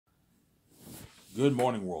Good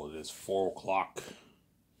morning, world. It is 4 o'clock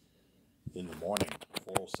in the morning,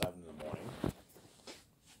 4:07 in the morning.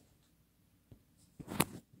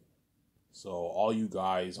 So, all you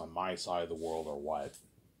guys on my side of the world are what?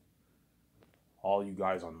 All you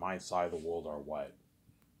guys on my side of the world are what?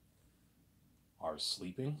 Are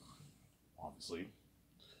sleeping, obviously.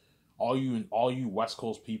 All you West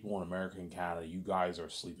Coast people in America and Canada, you guys are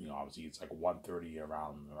sleeping, obviously. It's like 1:30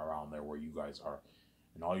 around there where you guys are.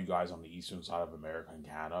 And all you guys on the eastern side of America and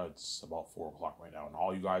Canada, it's about 4 o'clock right now. And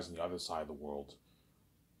all you guys on the other side of the world,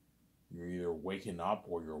 you're either waking up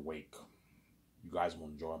or you're awake. You guys will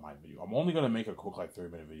enjoy my video. I'm only going to make a quick, like,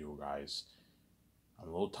 30-minute video, guys. I'm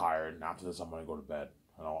a little tired, and after this, I'm going to go to bed.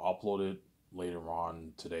 And I'll upload it later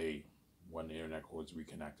on today when the internet is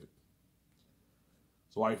reconnected.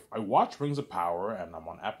 So I watched Rings of Power, and I'm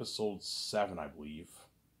on episode 7, I believe.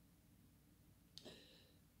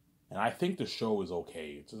 And I think the show is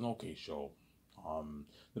okay. It's an okay show.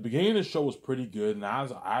 The beginning of the show was pretty good, and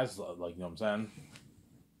as like, you know what I'm saying,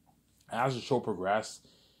 as the show progressed,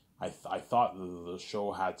 I thought the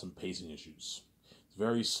show had some pacing issues. It's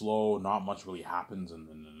very slow. Not much really happens in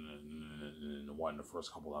the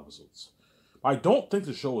first couple of episodes. But I don't think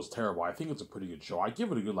the show is terrible. I think it's a pretty good show. I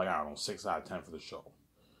give it a good, like, I don't know, 6 out of 10 for the show.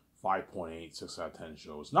 5.8, 6 out of 10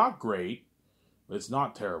 show. It's not great, but it's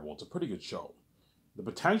not terrible. It's a pretty good show. The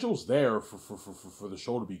potential's there for the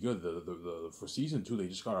show to be good. For season 2, they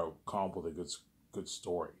just gotta come up with a good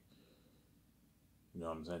story. You know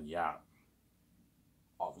what I'm saying? Yeah.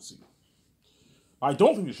 Obviously. I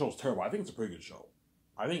don't think the show's terrible. I think it's a pretty good show.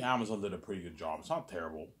 I think Amazon did a pretty good job. It's not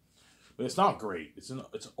terrible, but it's not great. It's an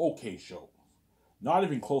okay show. Not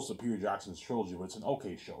even close to Peter Jackson's trilogy, but it's an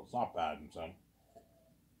okay show. It's not bad, I'm saying.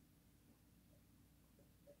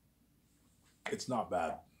 It's not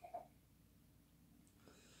bad.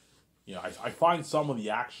 You know, I find some of the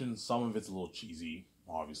action, some of it's a little cheesy,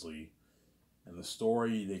 obviously. And the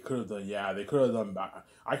story, they could have done, they could have done.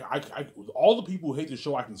 All the people who hate the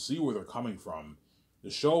show, I can see where they're coming from. The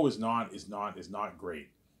show is not great.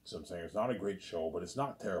 So I'm saying it's not a great show, but it's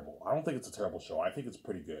not terrible. I don't think it's a terrible show. I think it's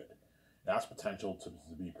pretty good. It has potential to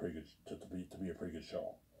be pretty good, to be a pretty good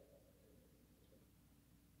show.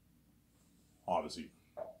 Obviously,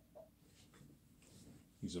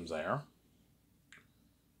 you see what I'm saying?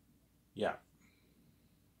 Yeah.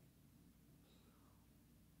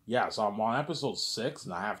 Yeah, so I'm on episode 6,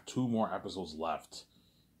 and I have 2 more episodes left.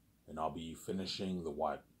 And I'll be finishing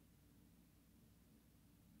the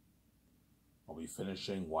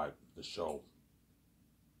show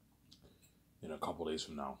in a couple days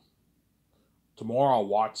from now.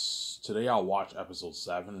 Today I'll watch episode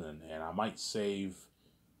 7, and I might save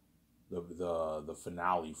the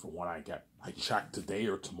finale for when I get my check today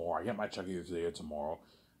or tomorrow. I get my check either today or tomorrow.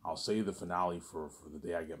 I'll save the finale for the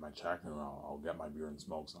day I get my check, and I'll get my beer and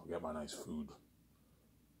smokes, and I'll get my nice food.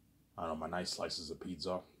 I don't know, my nice slices of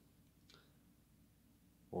pizza.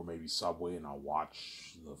 Or maybe Subway, and I'll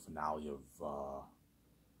watch the finale of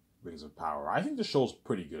Rings of Power. I think the show's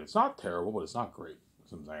pretty good. It's not terrible, but it's not great.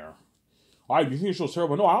 Some there. Alright, do you think the show's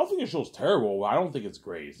terrible? No, I don't think the show's terrible. I don't think it's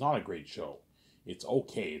great. It's not a great show. It's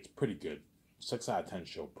okay. It's pretty good. 6 out of 10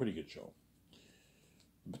 show. Pretty good show.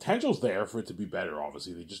 The potential's there for it to be better,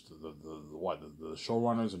 obviously. They just, the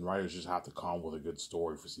showrunners and writers just have to come up with a good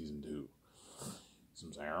story for season 2.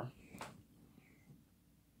 Some there.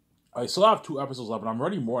 I still have 2 episodes left, but I'm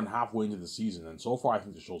already more than halfway into the season, and so far I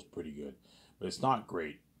think the show's pretty good. But it's not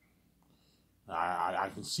great.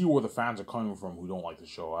 I can see where the fans are coming from who don't like the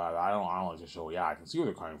show. I don't like the show. Yeah, I can see where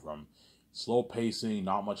they're coming from. Slow pacing,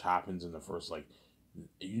 not much happens in the first, like,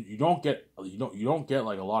 you don't get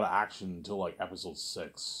like a lot of action until like episode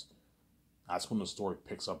 6. That's when the story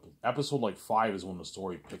picks up. Episode like 5 is when the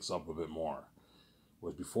story picks up a bit more.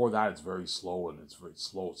 Whereas before that, it's very slow, and it's very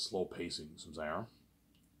slow pacing. Some there.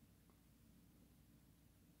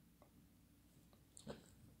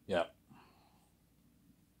 Yeah.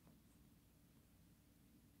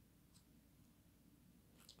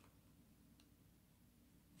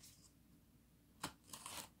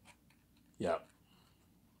 Yeah.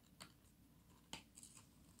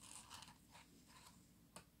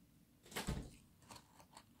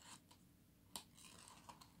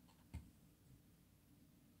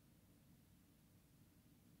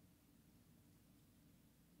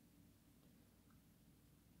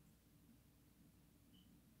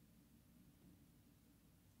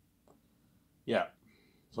 Yeah.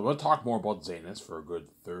 So I'm going to talk more about Zanus for a good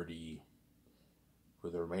 30, for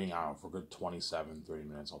the remaining, I don't know, for a good 27, 30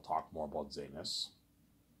 minutes. I'll talk more about Zanus.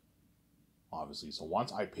 Obviously. So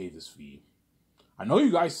once I pay this fee, I know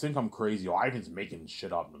you guys think I'm crazy. Oh, Ivan's making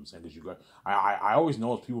shit up. You know what I'm saying? Because you guys, I always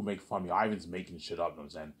know if people make fun of me, Ivan's making shit up. You know what I'm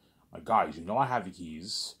saying? Like, guys, you know I have the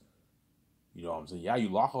keys. You know what I'm saying? Yeah, you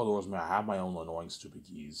lock all doors, man. I have my own annoying, stupid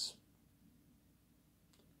keys.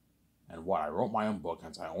 And what? I wrote my own book,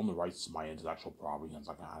 hence I own the rights to my intellectual property, hence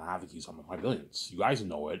I have the keys on my billions. You guys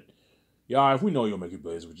know it. Yeah, if we know you'll make it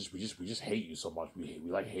billions, we just hate you so much. We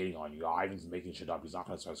like hating on you. Ivan's making shit up. He's not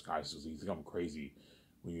gonna start guys. You think I'm crazy?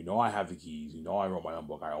 When you know I have the keys, you know I wrote my own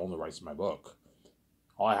book. I own the rights to my book.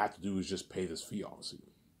 All I have to do is just pay this fee, obviously.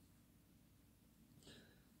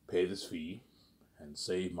 Pay this fee, and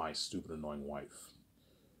save my stupid, annoying wife,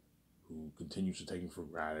 who continues to take me for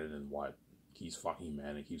granted and what keeps fucking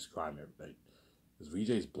man and keeps crying every night. Because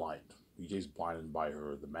VJ's blind. VJ's blinded by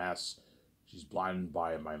the mass. She's blinded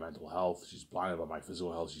by my mental health. She's blinded by my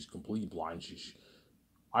physical health. She's completely blind.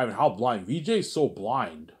 How blind? VJ's so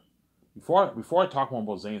blind. Before I talk more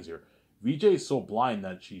about Zane's here, VJ's so blind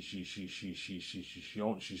that she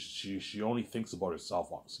only thinks about herself.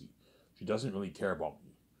 Obviously, she doesn't really care about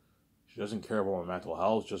me. She doesn't care about my mental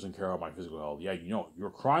health. She doesn't care about my physical health. Yeah, you're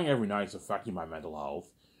crying every night. It's affecting my mental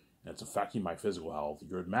health, and it's affecting my physical health.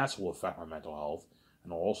 Your mask will affect my mental health,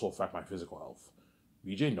 and it'll also affect my physical health.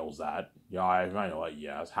 VJ knows that. Yeah, I know that,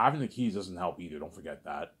 yes. Having the keys doesn't help either. Don't forget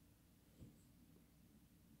that.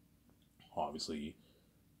 Obviously.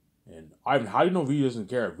 And Ivan, how do you know VJ doesn't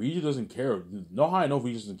care? VJ doesn't care. Know how I know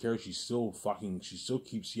VJ doesn't care? She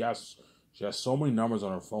has so many numbers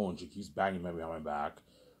on her phone. She keeps banging me behind my back.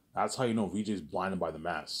 That's how you know VJ is blinded by the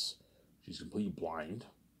mess. She's completely blind.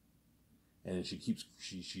 And she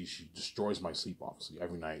destroys my sleep, obviously,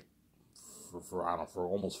 every night. For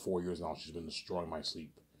almost 4 years now, she's been destroying my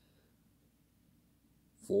sleep.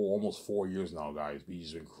 For almost 4 years now, guys.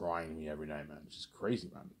 VJ's been crying to me every night, man. She's crazy,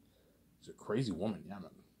 man. She's a crazy woman, yeah,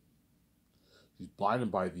 man. She's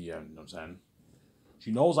blinded by the, you know what I'm saying?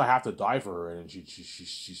 She knows I have to die for her, and she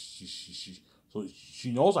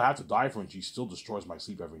knows I have to die for her, and she still destroys my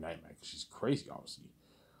sleep every night, man. She's crazy, obviously.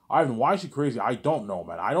 Ivan, why is she crazy? I don't know,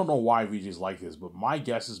 man. I don't know why VJ's like this, but my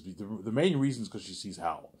guess is the main reason is because she sees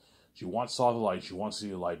hell. She saw the light. She wants to see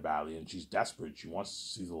the light badly, and she's desperate. She wants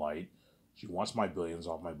to see the light. She wants my billions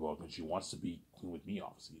off my book, and she wants to be clean with me,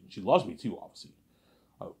 obviously. And she loves me too, obviously.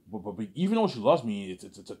 But even though she loves me,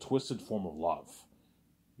 it's a twisted form of love.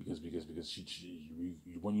 Because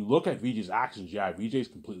when you look at VJ's actions, yeah, VJ's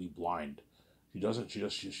completely blind. She doesn't care.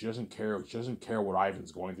 She doesn't care what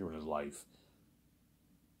Ivan's going through in his life.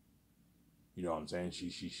 You know what I'm saying?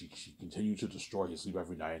 She continues to destroy his sleep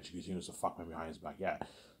every night, and she continues to fuck me behind his back. Yeah.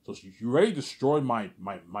 So you already destroyed my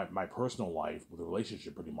personal life with a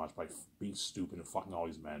relationship pretty much by being stupid and fucking all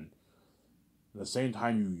these men. At the same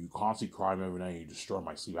time, you constantly cry me every night and you destroy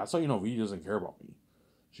my sleep. That's how you know VJ doesn't care about me.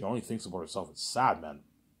 She only thinks about herself. It's sad, man.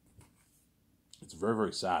 It's very,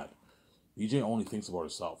 very sad. VJ only thinks about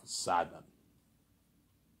herself. It's sad, man.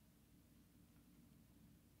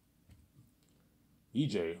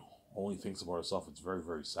 VJ only thinks about herself. It's very,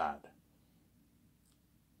 very sad.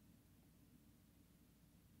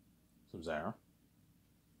 So there.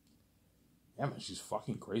 Yeah, man, she's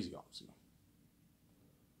fucking crazy, obviously.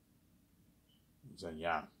 And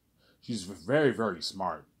yeah, she's very, very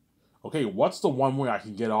smart. Okay, what's the one way I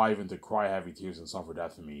can get Ivan to cry heavy tears and suffer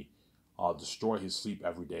death for me? Destroy his sleep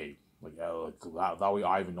every day. Like that way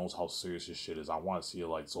Ivan knows how serious his shit is. I want to see it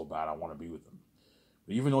like so bad. I want to be with him.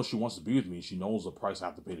 But even though she wants to be with me, she knows the price I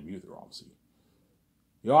have to pay to be with her, obviously.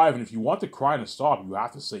 Yo, Ivan, if you want the crying to stop, you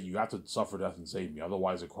have to suffer death and save me.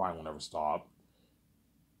 Otherwise, the crying will never stop.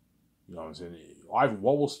 You know what I'm saying? Ivan,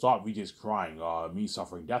 what will stop VJ's crying? Me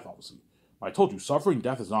suffering death, obviously. I told you, suffering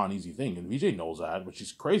death is not an easy thing, and VJ knows that, but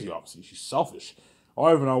she's crazy, obviously. She's selfish.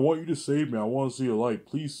 Ivan, I want you to save me. I want to see a light.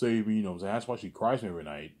 Please save me. You know what I'm saying? That's why she cries me every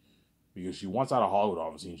night. Because she wants out of Hollywood,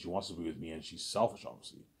 obviously, and she wants to be with me, and she's selfish,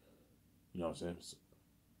 obviously. You know what I'm saying?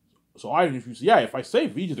 So Ivan, if I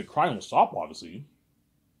save VJ, the crying will stop, obviously.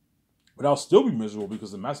 But I'll still be miserable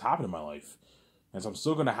because the mess happened in my life. And so I'm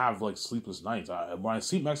still going to have, like, sleepless nights. When I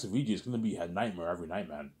sleep next to VJ, it's going to be a nightmare every night,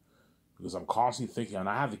 man. Because I'm constantly thinking, and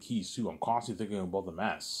I have the keys too, I'm constantly thinking about the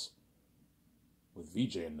mess. With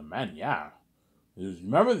VJ and the men, yeah.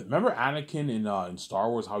 Remember Anakin in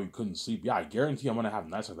Star Wars, how he couldn't sleep? Yeah, I guarantee I'm going to have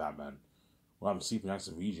nights like that, man. When I'm sleeping next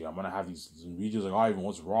to VJ, I'm going to have these, VJ's like, Ivan,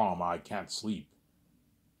 what's wrong? I can't sleep.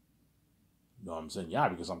 You know what I'm saying? Yeah,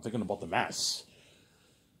 because I'm thinking about the mess.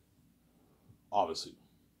 Obviously.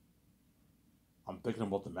 I'm thinking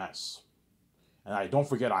about the mess. And I don't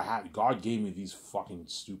forget, God gave me these fucking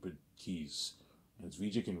stupid keys. And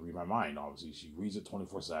VJ can read my mind, obviously. She reads it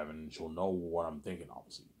 24/7, and she'll know what I'm thinking,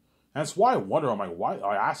 obviously. And that's why I wonder, I'm like, why,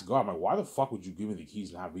 I asked God, I'm like, why the fuck would you give me the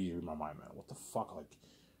keys and have VJ read my mind, man? What the fuck, like,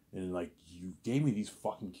 and like, you gave me these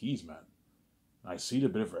fucking keys, man. And I see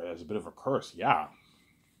it as a bit of a curse, yeah.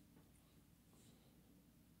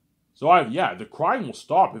 So the crying will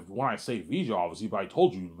stop when I say VJ, obviously, but I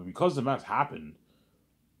told you, because the events happened,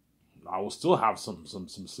 I will still have some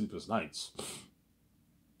sleepless nights.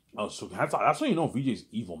 Oh, so that's why you know VJ's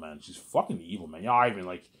evil, man. She's fucking evil, man. Yeah, Ivan,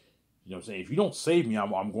 like, you know what I'm saying? If you don't save me,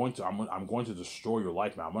 I'm going to destroy your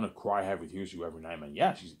life, man. I'm gonna cry heavy tears to you every night, man.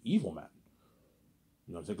 Yeah, she's evil, man.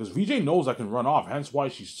 You know what I'm saying? Because VJ knows I can run off, hence why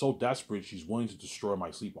she's so desperate. She's willing to destroy my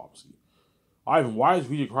sleep, obviously. Ivan, why is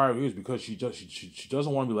VJ crying over here? Because she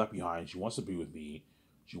doesn't want to be left behind. She wants to be with me.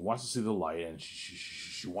 She wants to see the light, and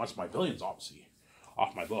she wants my billions, obviously,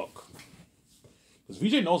 off my book. Because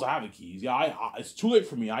VJ knows I have the keys. Yeah, it's too late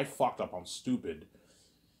for me. I fucked up. I'm stupid.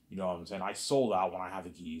 You know what I'm saying? I sold out when I had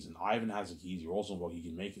the keys, and Ivan has the keys. You're also book. He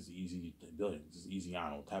can make his easy billions. It's easy, I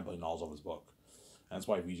don't know, $10 billion off his book. And that's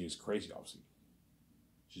why VJ is crazy, obviously.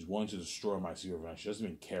 She's willing to destroy my secret event. She doesn't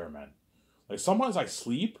even care, man. Like, sometimes I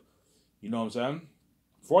sleep. You know what I'm saying?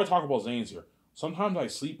 Before I talk about Zane's here, sometimes I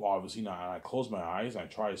sleep, obviously, and I close my eyes, and I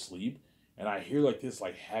try to sleep, and I hear, like, this,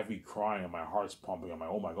 like, heavy crying, and my heart's pumping. I'm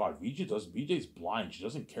like, oh my god, VJ's blind. She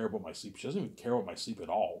doesn't care about my sleep. She doesn't even care about my sleep at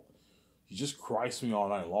all. She just cries to me all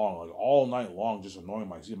night long, like, all night long, just annoying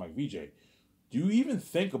my sleep. I'm like, VJ, do you even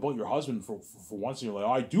think about your husband for once in your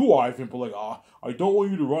life? I do, Ivan, but, like, I don't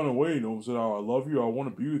want you to run away, you know what I'm saying? I love you, I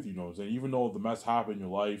want to be with you, you know what I'm saying? Even though the mess happened in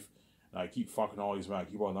your life, and I keep fucking all these men, I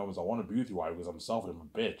keep all numbers, I want to be with you, Ivan, because I'm selfish, I'm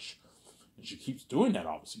a bitch. And she keeps doing that,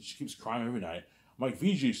 obviously. She keeps crying every night. I'm like,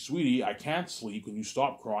 VJ, sweetie, I can't sleep. Can you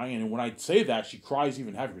stop crying? And when I say that, she cries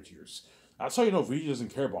even heavier tears. That's how you know VJ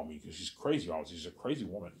doesn't care about me, because she's crazy, obviously. She's a crazy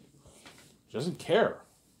woman. She doesn't care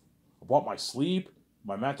about my sleep,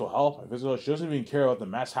 my mental health, my physical health. She doesn't even care about the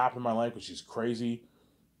mess happened in my life, because she's crazy.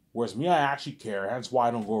 Whereas me, I actually care, hence why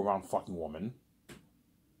I don't go around fucking women.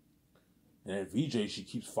 And then VJ, she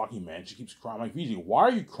keeps fucking, man. She keeps crying. I'm like, VJ, why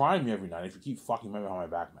are you crying me every night if you keep fucking me behind my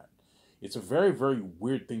back, man? It's a very, very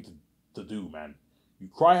weird thing to do, man. You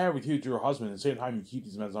cry heavy tears to your husband, and at the same time you keep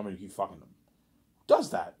these men's number and you keep fucking them. Who does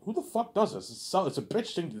that? Who the fuck does this? It's a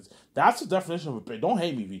bitch thing. That's the definition of a bitch. Don't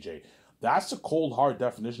hate me, VJ. That's the cold, hard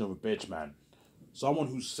definition of a bitch, man. Someone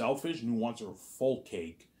who's selfish and who wants her full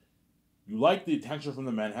cake. You like the attention from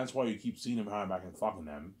the men, hence why you keep seeing them behind my back and fucking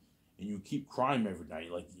them. And you keep crying every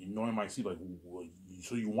night, like, you know, in my sleep, like,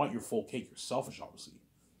 so you want your full cake. You're selfish, obviously.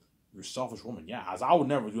 You're a selfish woman. Yeah, as I would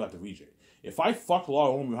never do that to VJ. If I fucked a lot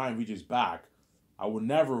of women behind VJ's back, I would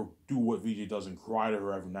never do what VJ does and cry to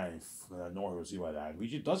her every night and annoy her see like that. And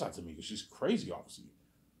VJ does that to me because she's crazy, obviously.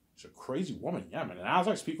 She's a crazy woman. Yeah, man. And as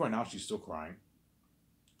I speak right now, she's still crying.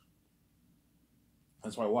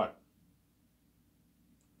 That's why what?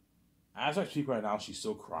 As I speak right now, she's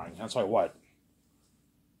still crying. That's why what?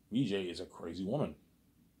 VJ is a crazy woman.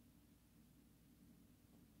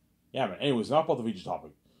 Yeah, man. Anyways, not about the VJ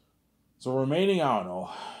topic. So the remaining,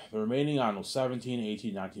 17,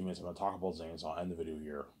 18, 19 minutes, I'm going to talk about Zane, so I'll end the video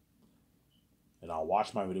here. And I'll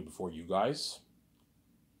watch my video before you guys.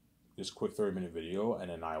 This quick 30-minute video, and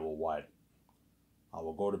then I will what? I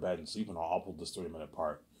will go to bed and sleep, and I'll upload this 30-minute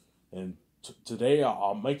part. And today,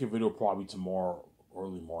 I'll make a video probably tomorrow,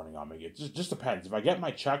 early morning, I'll make it. Just depends. If I get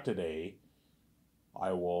my check today,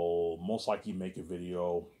 I will most likely make a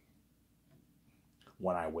video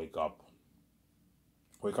when I wake up.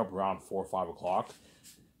 Wake up around 4 or 5 o'clock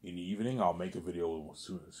in the evening. I'll make a video as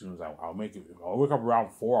soon as I'll make it. I'll wake up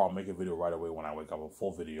around 4. I'll make a video right away when I wake up, a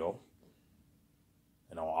full video,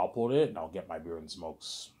 and I'll upload it. And I'll get my beer and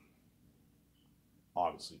smokes,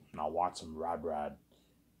 obviously, and I'll watch some Rad.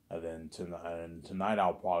 And then tonight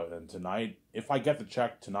I'll probably if I get the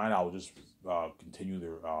check tonight, I'll just continue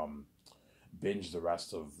the binge the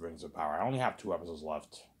rest of Rings of Power. I only have 2 episodes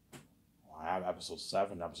left. I have episode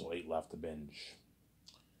 7, episode 8 left to binge.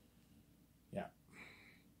 Yeah.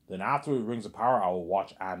 Then after Rings of Power, I will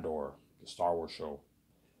watch Andor, the Star Wars show.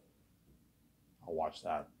 I'll watch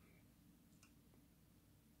that.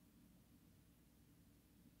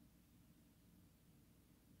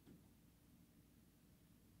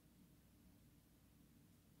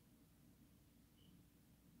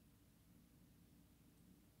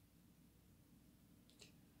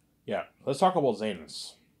 Yeah, let's talk about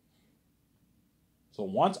Zanus. So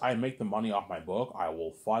once I make the money off my book, I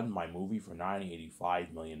will fund my movie for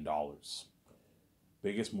 $985 million.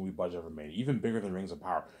 Biggest movie budget ever made. Even bigger than Rings of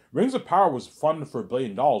Power. Rings of Power was funded for $1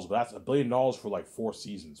 billion, but that's $1 billion for like 4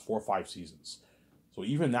 or 5 seasons. So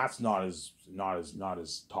even that's not as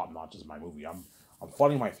top notch as my movie. I'm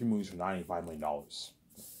funding my 3 movies for $985 million.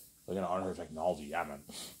 They're gonna unheard technology, yeah, man.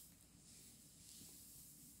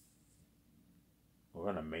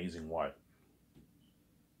 What an amazing what?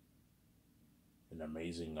 An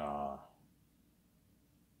amazing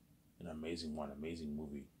amazing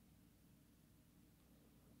movie.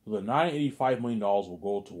 So the $985 million will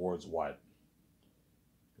go towards what?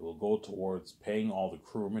 It will go towards paying all the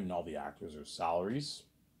crewmen and all the actors their salaries,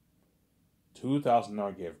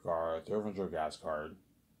 $2,000 gift card, $300 gas card,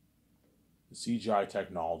 the CGI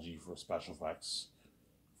technology for special effects,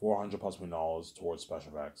 $400+ million towards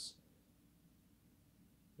special effects,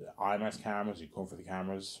 the IMAX cameras, the equipment for the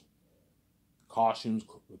cameras, costumes,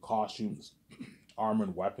 armor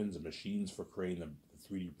and weapons and machines for creating the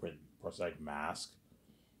 3D print prosthetic mask.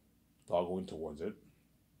 It's all going towards it.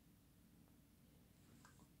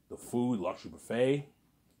 The food, luxury buffet,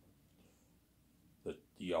 the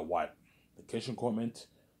kitchen equipment,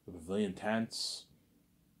 the pavilion tents,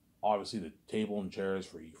 obviously the table and chairs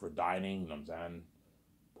for dining, you know what I'm saying?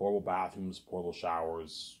 Portable bathrooms, portable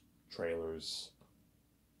showers, trailers,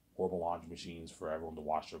 portable laundry machines for everyone to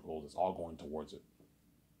wash their clothes. It's all going towards it.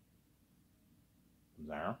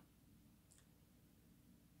 There.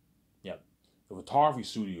 Yep. The photography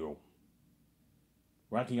studio.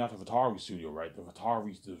 Renting out the photography studio, right? The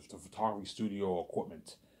photography studio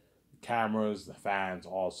equipment, the cameras, the fans,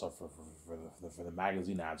 all stuff for the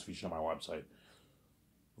magazine ads featured on my website.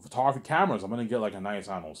 The photography cameras, I'm gonna get like a nice,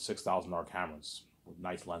 I don't know, $6,000 cameras with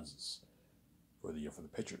nice lenses for the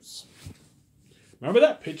pictures. Remember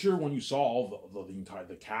that picture when you saw all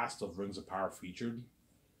the cast of Rings of Power featured?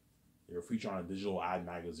 They were featured on a digital ad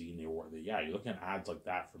magazine. You're looking at ads like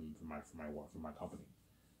that from my company.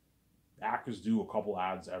 Actors do a couple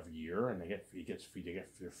ads every year, and they get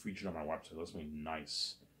featured on my website. That's really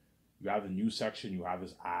nice. You have the news section, you have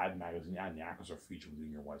this ad magazine ad, and the actors are featured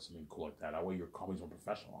within your website. Something cool like that. That way, your company's more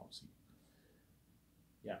professional, obviously.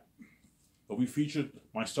 Yeah, they'll be featured.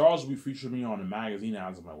 My stars will be featured me on the magazine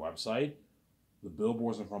ads on my website, the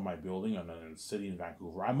billboards in front of my building, and then in the city in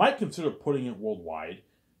Vancouver. I might consider putting it worldwide,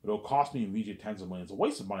 but it'll cost me in VJ tens of millions. It's a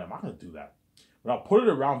waste of money. I'm not going to do that. But I'll put it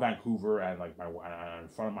around Vancouver and like in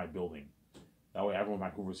front of my building. That way everyone in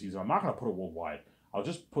Vancouver sees it. I'm not going to put it worldwide. I'll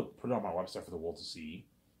just put it on my website for the world to see.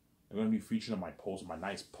 I'm going to be featured on my posters, my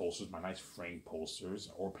nice posters, my nice framed posters,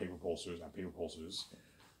 or paper posters and paper posters.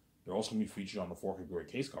 They're also going to be featured on the 4K Blu-ray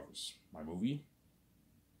case covers, my movie,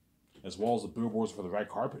 as well as the billboards for the red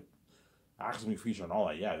carpet. Actors going to be featured on all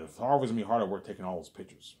that. Yeah, the photographer's going to be hard at work taking all those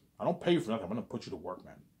pictures. I don't pay you for nothing. I'm going to put you to work,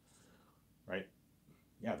 man. Right?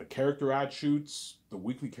 Yeah, the character ad shoots, the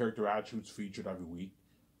weekly character ad shoots featured every week.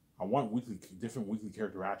 I want different weekly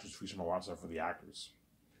character ad shoots featured on my website for the actors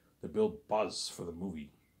to build buzz for the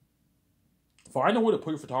movie. If I know where to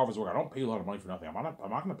put your photographer's work, I don't pay you a lot of money for nothing. I'm not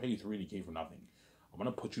going to pay you $380K for nothing. I'm going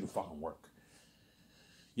to put you to fucking work.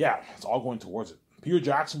 Yeah, it's all going towards it. Peter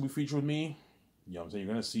Jackson will be featured with me. You know what I'm saying?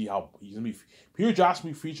 You're going to see how he's going to be. Peter Jackson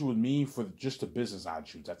will be featured with me for just the business ad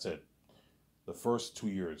shoots. That's it. The first 2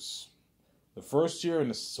 years. The first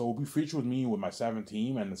year, so will be featured with me with my 7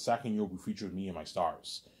 team, and the second year will be featured with me and my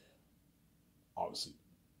stars. Obviously.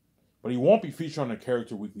 But he won't be featured on the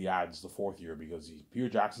character weekly ads the 4th year because Peter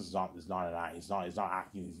Jackson is not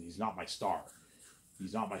acting. He's not my star.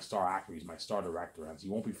 He's not my star actor. He's my star director, and so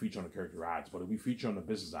he won't be featured on the character ads. But he'll be featured on the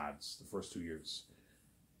business ads the first 2 years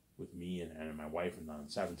with me and my wife and the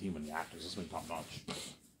 7 team and the actors. This has been top notch.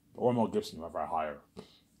 Or Mel Gibson, whoever I hire.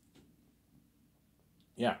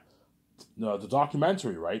 Yeah. No, the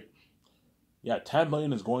documentary, right? Yeah, $10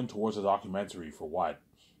 million is going towards the documentary for what?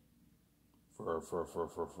 Yeah,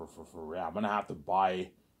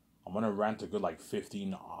 I'm gonna rent a good like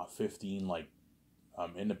 15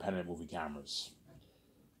 independent movie cameras.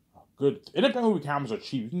 Good independent movie cameras are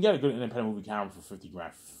cheap. You can get a good independent movie camera for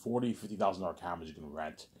 $50,000, $50,000 cameras you can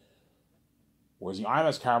rent. Whereas the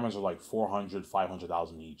IMAX cameras are like $400,000,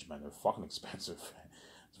 $500,000 each, man. They're fucking expensive.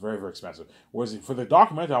 It's very, very expensive. Whereas for the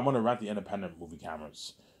documentary, I'm gonna rent the independent movie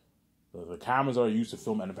cameras. The cameras that are used to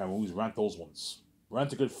film independent movies, rent those ones.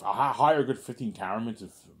 Hire a good 15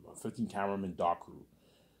 cameraman doc crew.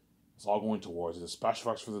 It's all going towards it. The special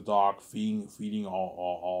effects for the doc, feeding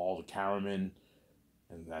all the cameramen,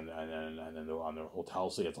 and then on their hotel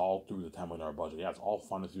stay. It's all through the $10 million budget. Yeah, it's all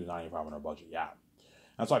funded through the $95 million budget. Yeah,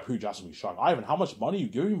 that's why Peter Jackson will be shocked. Ivan, how much money are you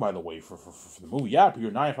giving me, by the way, for the movie? Yeah, Peter,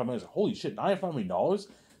 $95 million. Holy shit, $95 million.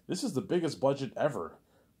 This is the biggest budget ever.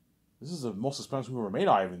 This is the most expensive movie ever made,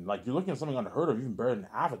 Ivan. Like, you're looking at something unheard of, even better than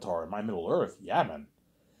Avatar and My Middle Earth. Yeah, man.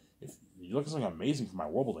 If you're looking at something amazing for my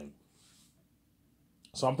world building.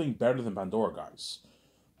 Something better than Pandora, guys.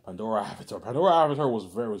 Pandora Avatar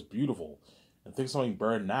was beautiful. And think something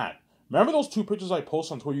better than that. Remember those 2 pictures I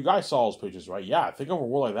posted on Twitter? You guys saw those pictures, right? Yeah, think of a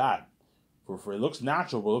world like that. For it looks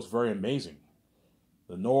natural, but it looks very amazing.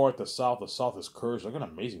 The North, the South is cursed. Look at an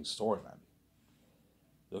amazing story, man.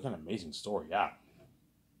 Look at an amazing story, yeah.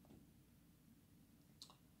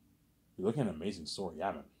 You're looking at an amazing story,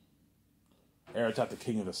 yeah, man. Aratat, the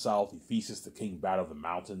king of the south, Ephesus, the king bad of the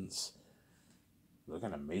mountains. You're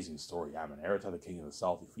looking at an amazing story, yeah, man. Aratat, the king of the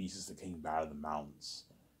south, Ephesus, the king bad of the mountains.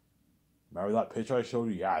 Remember that picture I showed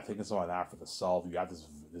you? Yeah, I think it's on that for the south. You got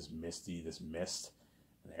this mist,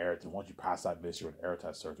 and Aratat. Once you pass that mist, you're in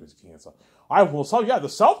Aratat territory, the king of the south. All right, well, so yeah, the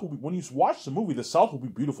south will be, when you watch the movie, the south will be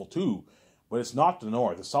beautiful too. But it's not the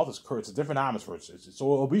north. The south is cursed. It's a different atmosphere.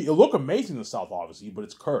 So it'll look amazing in the south, obviously, but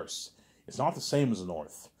it's cursed. It's not the same as the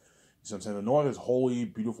north. You see what I'm saying? The north is holy,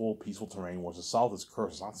 beautiful, peaceful terrain, whereas the south is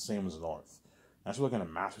cursed. It's not the same as the north. That's what looking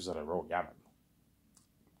at masterpiece that I wrote. Yeah, man.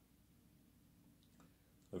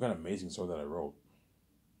 Look at an amazing story that I wrote.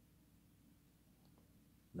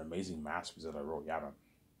 An amazing masterpiece that I wrote. Yeah, man.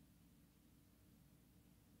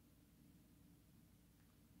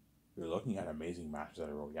 You're looking at an amazing masterpiece that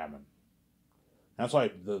I wrote. Yeah, man. That's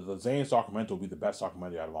why the Zane's documentary will be the best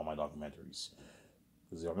documentary out of all my documentaries.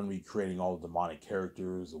 Because they're going to be creating all the demonic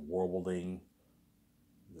characters, the worlding,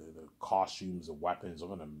 the costumes, the weapons.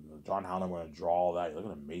 Look at them. John Howland, I'm going to draw all that. Look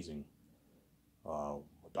at an amazing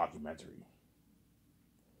documentary.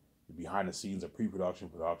 The behind the scenes, the pre-production,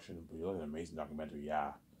 production. But you look at an amazing documentary,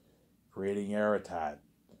 yeah. Creating Aratat,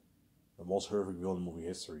 the most horrific villain in movie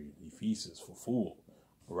history. Ephesus, Fool,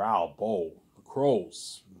 Morale, Bo, the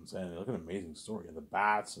Crows. You know what I'm saying? Look at an amazing story. The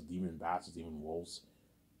bats, the demon wolves.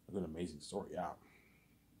 Look at an amazing story, yeah.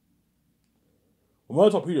 When I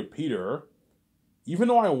told Peter, even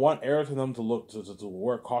though I want Aratat them to look to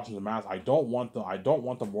wear costumes and masks, I don't want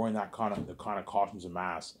them wearing the kind of costumes and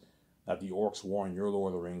masks that the orcs wore in your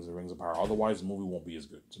Lord of the Rings, the Rings of Power. Otherwise, the movie won't be as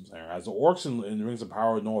good. You know what I'm saying? As the orcs in the Rings of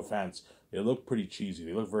Power, no offense, they look pretty cheesy.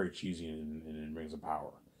 They look very cheesy in Rings of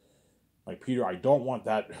Power. Like Peter, I don't want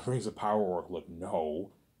that Rings of Power orc look.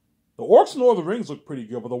 No, the orcs in Lord of the Rings look pretty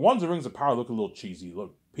good, but the ones in Rings of Power look a little cheesy.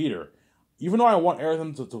 Look, Peter. Even though I want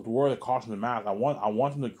Aratat to wear the costume and mask, I want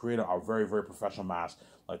them to create a very, very professional mask,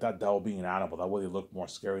 like that devil being an animal. That way they look more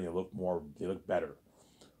scary, they look better.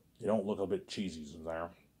 They don't look a bit cheesy, you know.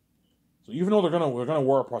 So even though they're gonna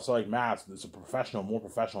wear a prosthetic mask, it's a more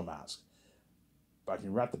professional mask. But I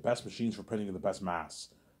can rent the best machines for printing the best masks,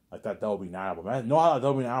 like that devil being an animal. Man, know how that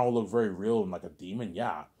devil being an animal look very real and like a demon?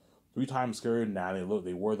 Yeah. 3 times scarier than that.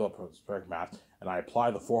 They wear the prosthetic mask, and I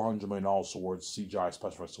apply the $400 million towards CGI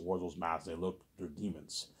special effects towards those masks. They're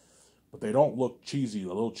demons, but they don't look cheesy. A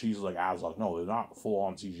little cheesy like Azog. No, they're not full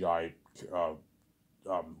on CGI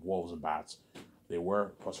wolves and bats. They wear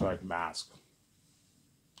prosthetic masks,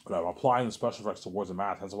 but I'm applying the special effects towards the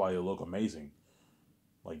mask. That's why they look amazing,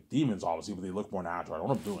 like demons, obviously, but they look more natural. I don't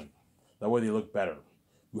know what I'm doing. That way they look better.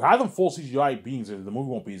 You have them full CGI beings, the movie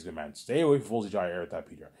won't be as good, man. Stay away from full CGI Aratat,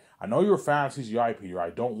 Peter. I know you're a fan of CGI, Peter.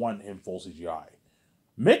 I don't want him full CGI.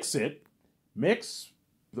 Mix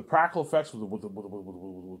the practical effects with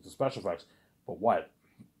the special effects. But what?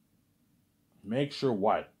 Make sure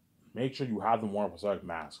you have them wear a prosthetic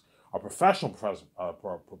mask. A professional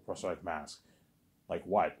prosthetic mask. Like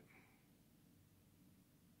what?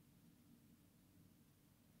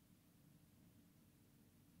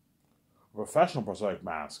 A professional prosthetic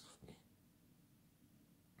mask.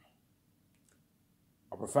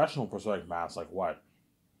 A professional prosthetic mask, like what?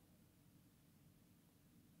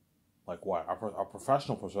 Like what? A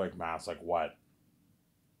professional prosthetic mask, like what?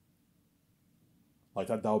 Like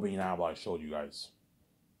that devil being an animal I showed you guys.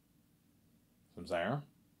 See what I'm saying?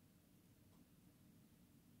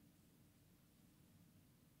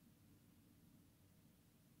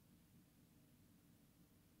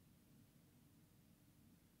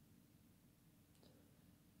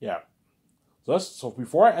 Yeah. So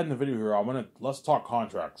before I end the video here, let's talk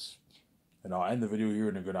contracts. And I'll end the video here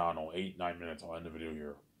in a good, I don't know, 8-9 minutes. I'll end the video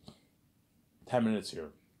here. 10 minutes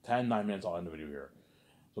here. 10-9 minutes, I'll end the video here.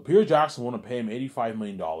 So Peter Jackson want to pay him $85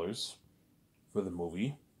 million for the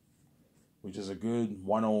movie, which is a good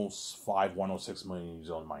 105, 106 million New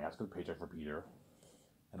Zealand money. That's a good paycheck for Peter.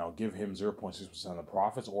 And I'll give him 0.6% of the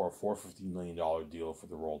profits or a $415 million deal for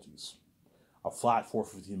the royalties. A flat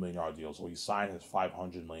 $415 million deal. So he signed his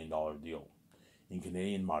 $500 million deal in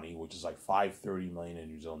Canadian money, which is like $530 million in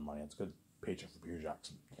New Zealand money. That's a good paycheck for Peter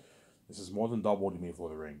Jackson. This is more than double what he made for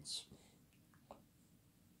the Rings.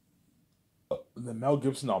 Then Mel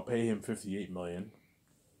Gibson, I'll pay him $58 million,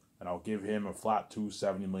 and I'll give him a flat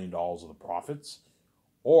 $270 million of the profits,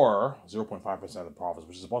 or 0.5% of the profits,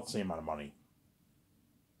 which is about the same amount of money.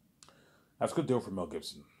 That's a good deal for Mel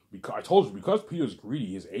Gibson. Because I told you, because Peter's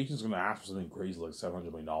greedy, his agent's going to ask for something crazy like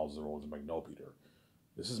 $700 million of the roles. I'm like, no, Peter.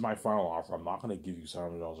 This is my final offer. I'm not going to give you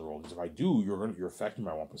 $700 of royalties. If I do, you're affecting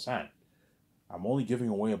my 1%. I'm only giving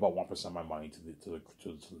away about 1% of my money to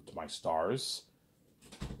my stars,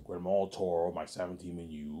 Guillermo del Toro, my 17 and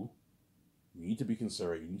you. You need to be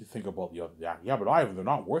considerate. You need to think about the other. Yeah, but Ivan, they're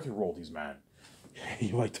not worth your royalties, man.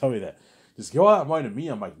 You might tell me that. Just give all that money to me.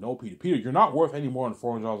 I'm like, no, Peter. Peter, you're not worth any more than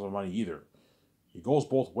 $400 of money either. It goes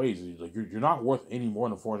both ways. Like you're not worth any more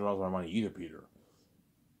than $400 of my money either, Peter.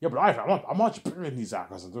 Yeah, but I'm much bigger than these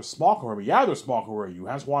actors. They're small compared to me. Yeah, they're small compared to you.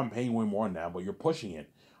 That's why I'm paying way more than them, but you're pushing it.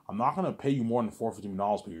 I'm not going to pay you more than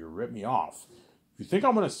 $450, Peter. You rip me off. If you think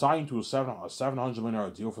I'm going to sign to a $700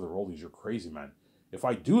 million deal for the royalties, you're crazy, man. If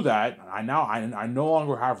I do that, I no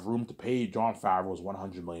longer have room to pay Jon Favreau's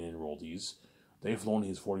 $100 million in royalties. Dave Filoni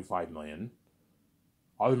is $45 million.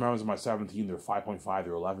 Other members of my 17, they're $5.5,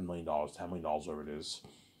 they're $11 million, $10 million, whatever it is.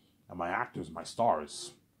 And my actors, my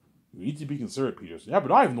stars, you need to be considerate, Peter. Yeah,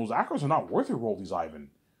 but Ivan, those actors are not worth your royalties, Ivan.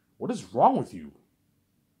 What is wrong with you?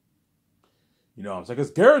 You know, it's like it's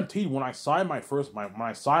guaranteed when I sign my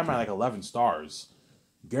like 11 stars,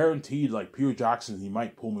 guaranteed like Peter Jackson, he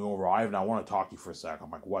might pull me over. Ivan, I want to talk to you for a sec. I'm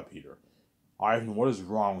like, what, Peter? Ivan, what is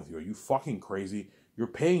wrong with you? Are you fucking crazy? You're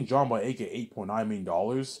paying John Boyega $8.9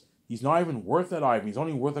 million. He's not even worth that, Ivan. He's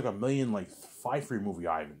only worth like $1 million, like 5 free movie,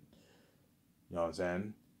 Ivan. You know what I'm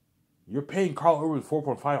saying? You're paying Carl Urban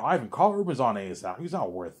 4.5. Ivan, Carl Urban's on ASL. He's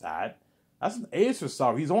not worth that. That's an ASL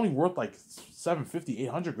salary. He's only worth like $750,000,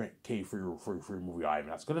 $800K for your movie, Ivan.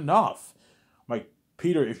 That's good enough. I'm like,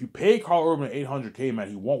 Peter, if you pay Carl Urban $800K, man,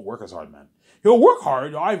 he won't work as hard, man. He'll work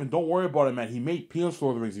hard. Ivan, don't worry about it, man. He made Peanuts for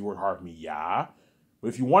Lord of the Rings. He worked hard for me, yeah. But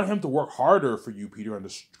if you want him to work harder for you, Peter, and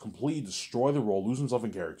to completely destroy the role, lose himself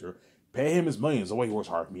in character, pay him his millions the way he works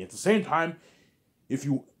hard for me. At the same time, if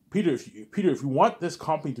you want this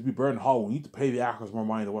company to be better than Hollywood, you need to pay the actors more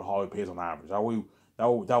money than what Hollywood pays on average. That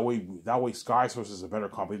way, Sky Source is a better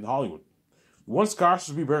company than Hollywood. You want Sky Source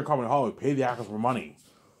to be a better company than Hollywood, pay the actors more money.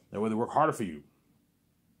 That way, they work harder for you.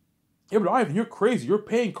 Yeah, but Ivan, you're crazy. You're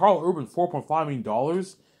paying Carl Urban $4.5 million.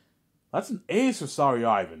 That's an ace for salary,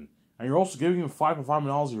 Ivan. And you're also giving him $5.5 million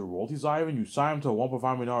of your royalties, Ivan. You sign him to a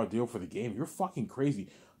 $1.5 million deal for the game. You're fucking crazy.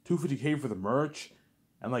 $250K for the merch.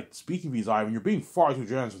 And, like, speaking fees, Ivan, you're being far too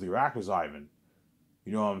generous with your actors, Ivan.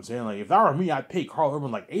 You know what I'm saying? Like, if that were me, I'd pay Carl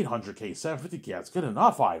Urban, like, $800K, $750K. That's good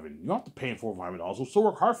enough, Ivan. You don't have to pay him $4.5 million. He'll still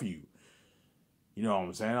work hard for you. You know what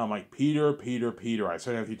I'm saying? I'm like, Peter. I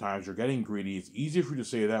said it a few times. You're getting greedy. It's easier for you to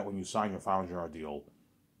say that when you sign your $500 million deal.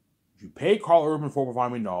 If you pay Carl Urban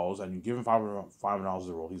 $4.5 million and you give him $5 million of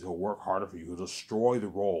the royalties, he'll work harder for you. He'll destroy the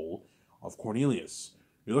role of Cornelius.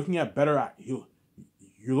 You're looking at better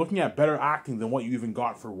acting than what you even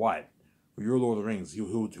got for what? For your Lord of the Rings.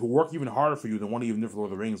 He'll work even harder for you than what he even did for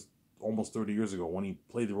Lord of the Rings almost 30 years ago when he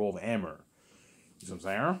played the role of Aemir. You see what I'm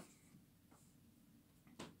saying?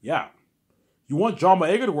 Yeah. You want John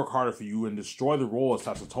Boyega to work harder for you and destroy the role of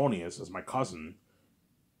Suetonius as my cousin.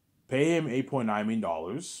 Pay him $8.9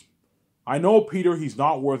 million. I know, Peter, he's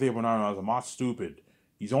not worth $8.9 million. I'm not stupid.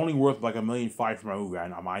 He's only worth like $1.5 million for my movie.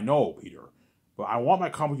 I know, Peter. But I want my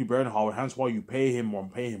company to be better than Hollywood, hence why you pay him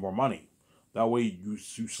more money. That way you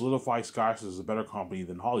solidify Skyscraper as a better company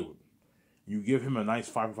than Hollywood. You give him a nice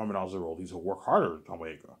 $5.5 million of royalties. He'll work harder than John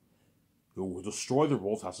Boyega. He'll destroy the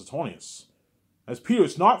role of Suetonius. As Peter,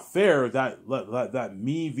 it's not fair that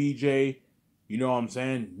me, VJ, you know what I'm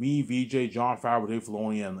saying? Me, VJ, Jon Favreau, Dave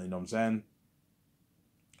Filoni, and you know what I'm saying?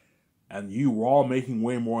 And you were all making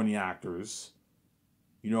way more than the actors.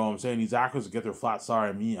 You know what I'm saying? These actors get their flat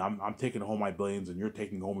salary. Me, I'm taking home my billions, and you're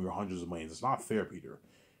taking home your hundreds of millions. It's not fair, Peter.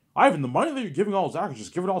 Ivan, the money that you're giving all those actors,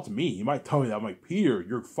 just give it all to me. You might tell me that. I'm like, Peter,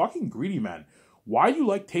 you're fucking greedy, man. Why do you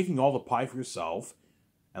like taking all the pie for yourself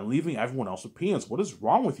and leaving everyone else with peanuts? What is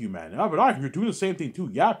wrong with you, man? Yeah, but Ivan, you're doing the same thing too.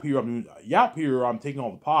 Yeah, Peter, I'm taking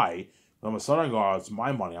all the pie. I'm a son-in-law. It's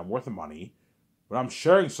my money. I'm worth the money. But I'm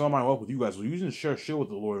sharing some of my wealth with you guys. Well, you didn't share shit with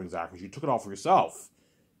the Lord of the Rings actors. You took it all for yourself.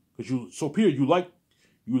 So Peter, you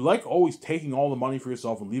like always taking all the money for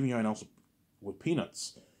yourself and leaving everyone else with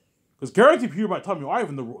peanuts. Because guaranteed, Peter might tell me,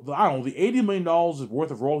 Ivan, the $80 million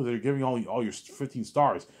worth of royalties that you're giving all your 15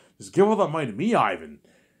 stars, just give all that money to me, Ivan.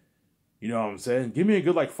 You know what I'm saying? Give me a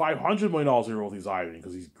good like $500 million in royalties, Ivan,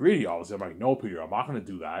 because he's greedy. Obviously, I'm like, no, Peter, I'm not going to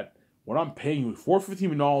do that. What I'm paying you $450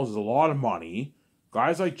 million is a lot of money.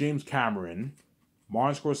 Guys like James Cameron,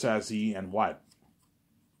 Martin Scorsese, and what?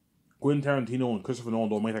 Quentin Tarantino and Christopher Nolan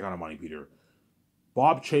don't make that kind of money, Peter.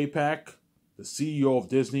 Bob Chapek, the CEO of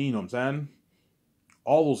Disney, you know what I'm saying?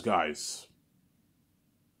 All those guys.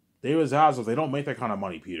 David Zaslav, they don't make that kind of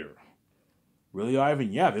money, Peter. Really,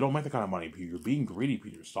 Ivan? Yeah, they don't make that kind of money, Peter. You're being greedy,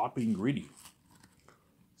 Peter. Stop being greedy. See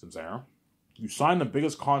what I'm saying? You signed the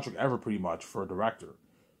biggest contract ever, pretty much, for a director.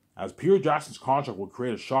 as Peter Jackson's contract will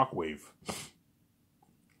create a shockwave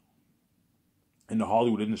in the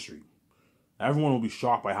Hollywood industry. Everyone will be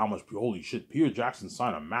shocked by how much, holy shit, Peter Jackson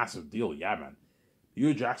signed a massive deal. Yeah, man.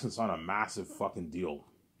 Peter Jackson signed a massive fucking deal.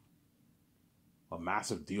 A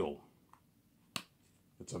massive deal.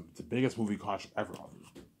 It's the biggest movie contract ever.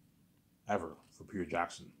 Ever for Peter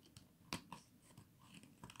Jackson.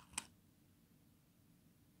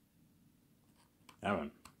 Yeah,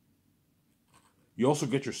 man. You also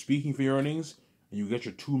get your speaking fee earnings, and you get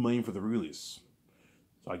your $2 million for the release.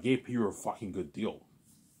 So I gave Peter a fucking good deal.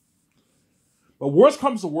 But worst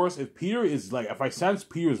comes to worst, if Peter is like, if I sense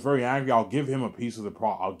Peter is very angry, I'll give him a piece of the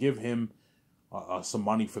I'll give him some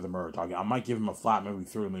money for the merch. I might give him a flat, maybe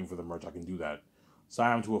 $30 million for the merch. I can do that.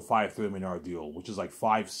 Sign him to a $30 million deal, which is like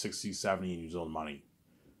 560, 70 in New Zealand money.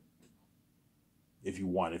 If you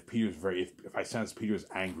want, if Peter's if I sense Peter's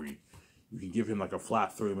angry, you can give him like a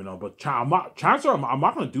flat $30 million. But chances are I'm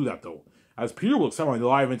not going to do that though. As Peter will accept my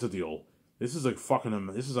live into deal. This is a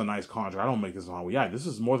nice contract. I don't make this on. Yeah, this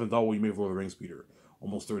is more than double what you made for Lord of the Rings, Peter,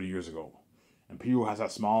 almost 30 years ago. And Peter has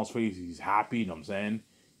that smile on his face. He's happy. You know what I'm saying?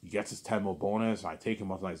 He gets his 10 mil bonus. And I take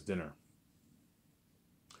him out to a nice dinner.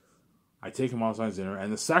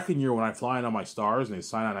 And the second year when I fly in on my stars and they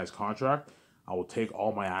sign a nice contract, I will take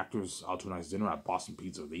all my actors out to a nice dinner at Boston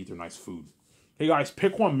Pizza. They eat their nice food. Hey guys,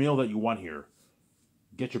 pick one meal that you want here.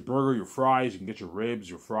 Get your burger, your fries. You can get your ribs,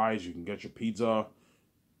 your fries. You can get your pizza.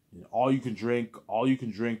 All you can drink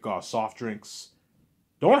soft drinks.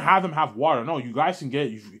 Don't have them have water. No, you guys can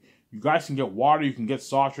get water. You can get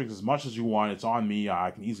soft drinks as much as you want. It's on me.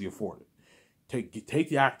 I can easily afford it.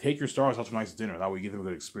 Take your stars out to a nice dinner. That way you give them a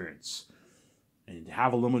good experience. And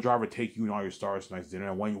have a limo driver take you and all your stars to a nice dinner.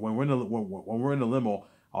 And when we're in the limo,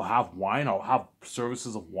 I'll have wine. I'll have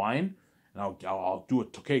services of wine, and I'll do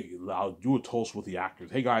a toast with the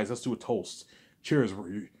actors. Hey guys, let's do a toast. Cheers.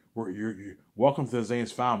 You're welcome to the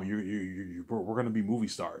Zane's family. We're gonna be movie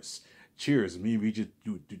stars. Cheers. And we just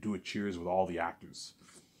do a cheers with all the actors,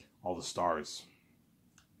 all the stars.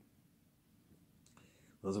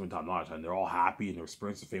 Those have been top notch, and they're all happy and they're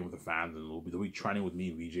experiencing the fame with the fans, and they'll be training with me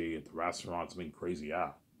and VJ at the restaurant. It's been crazy, yeah.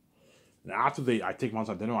 And after I take them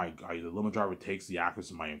outside dinner, the limo driver takes the actors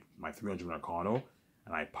to my 300 condo,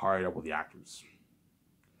 and I party up with the actors.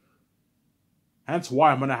 Hence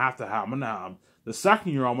why the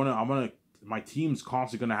second year my team's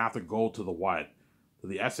constantly gonna have to go to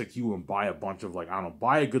the SAQ and buy a bunch of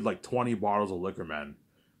buy a good 20 bottles of liquor, man,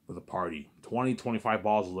 for the party. 20, 25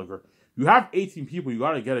 bottles of liquor. You have 18 people, you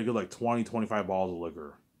gotta get a good 20, 25 bottles of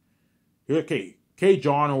liquor. Here, okay,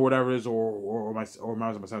 John or whatever it is, or my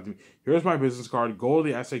 17. Here's my business card. Go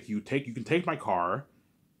to the SAQ. You can take my car.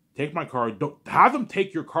 Don't have them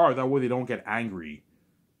take your car. That way they don't get angry.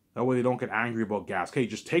 That way they don't get angry about gas. Okay,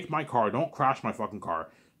 just take my car. Don't crash my fucking car.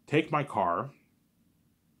 Take my car,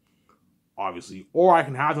 obviously. Or I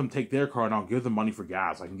can have them take their car and I'll give them money for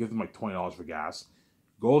gas. I can give them $20 for gas.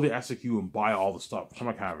 Go to the SAQ and buy all the stuff. Come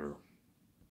on, here.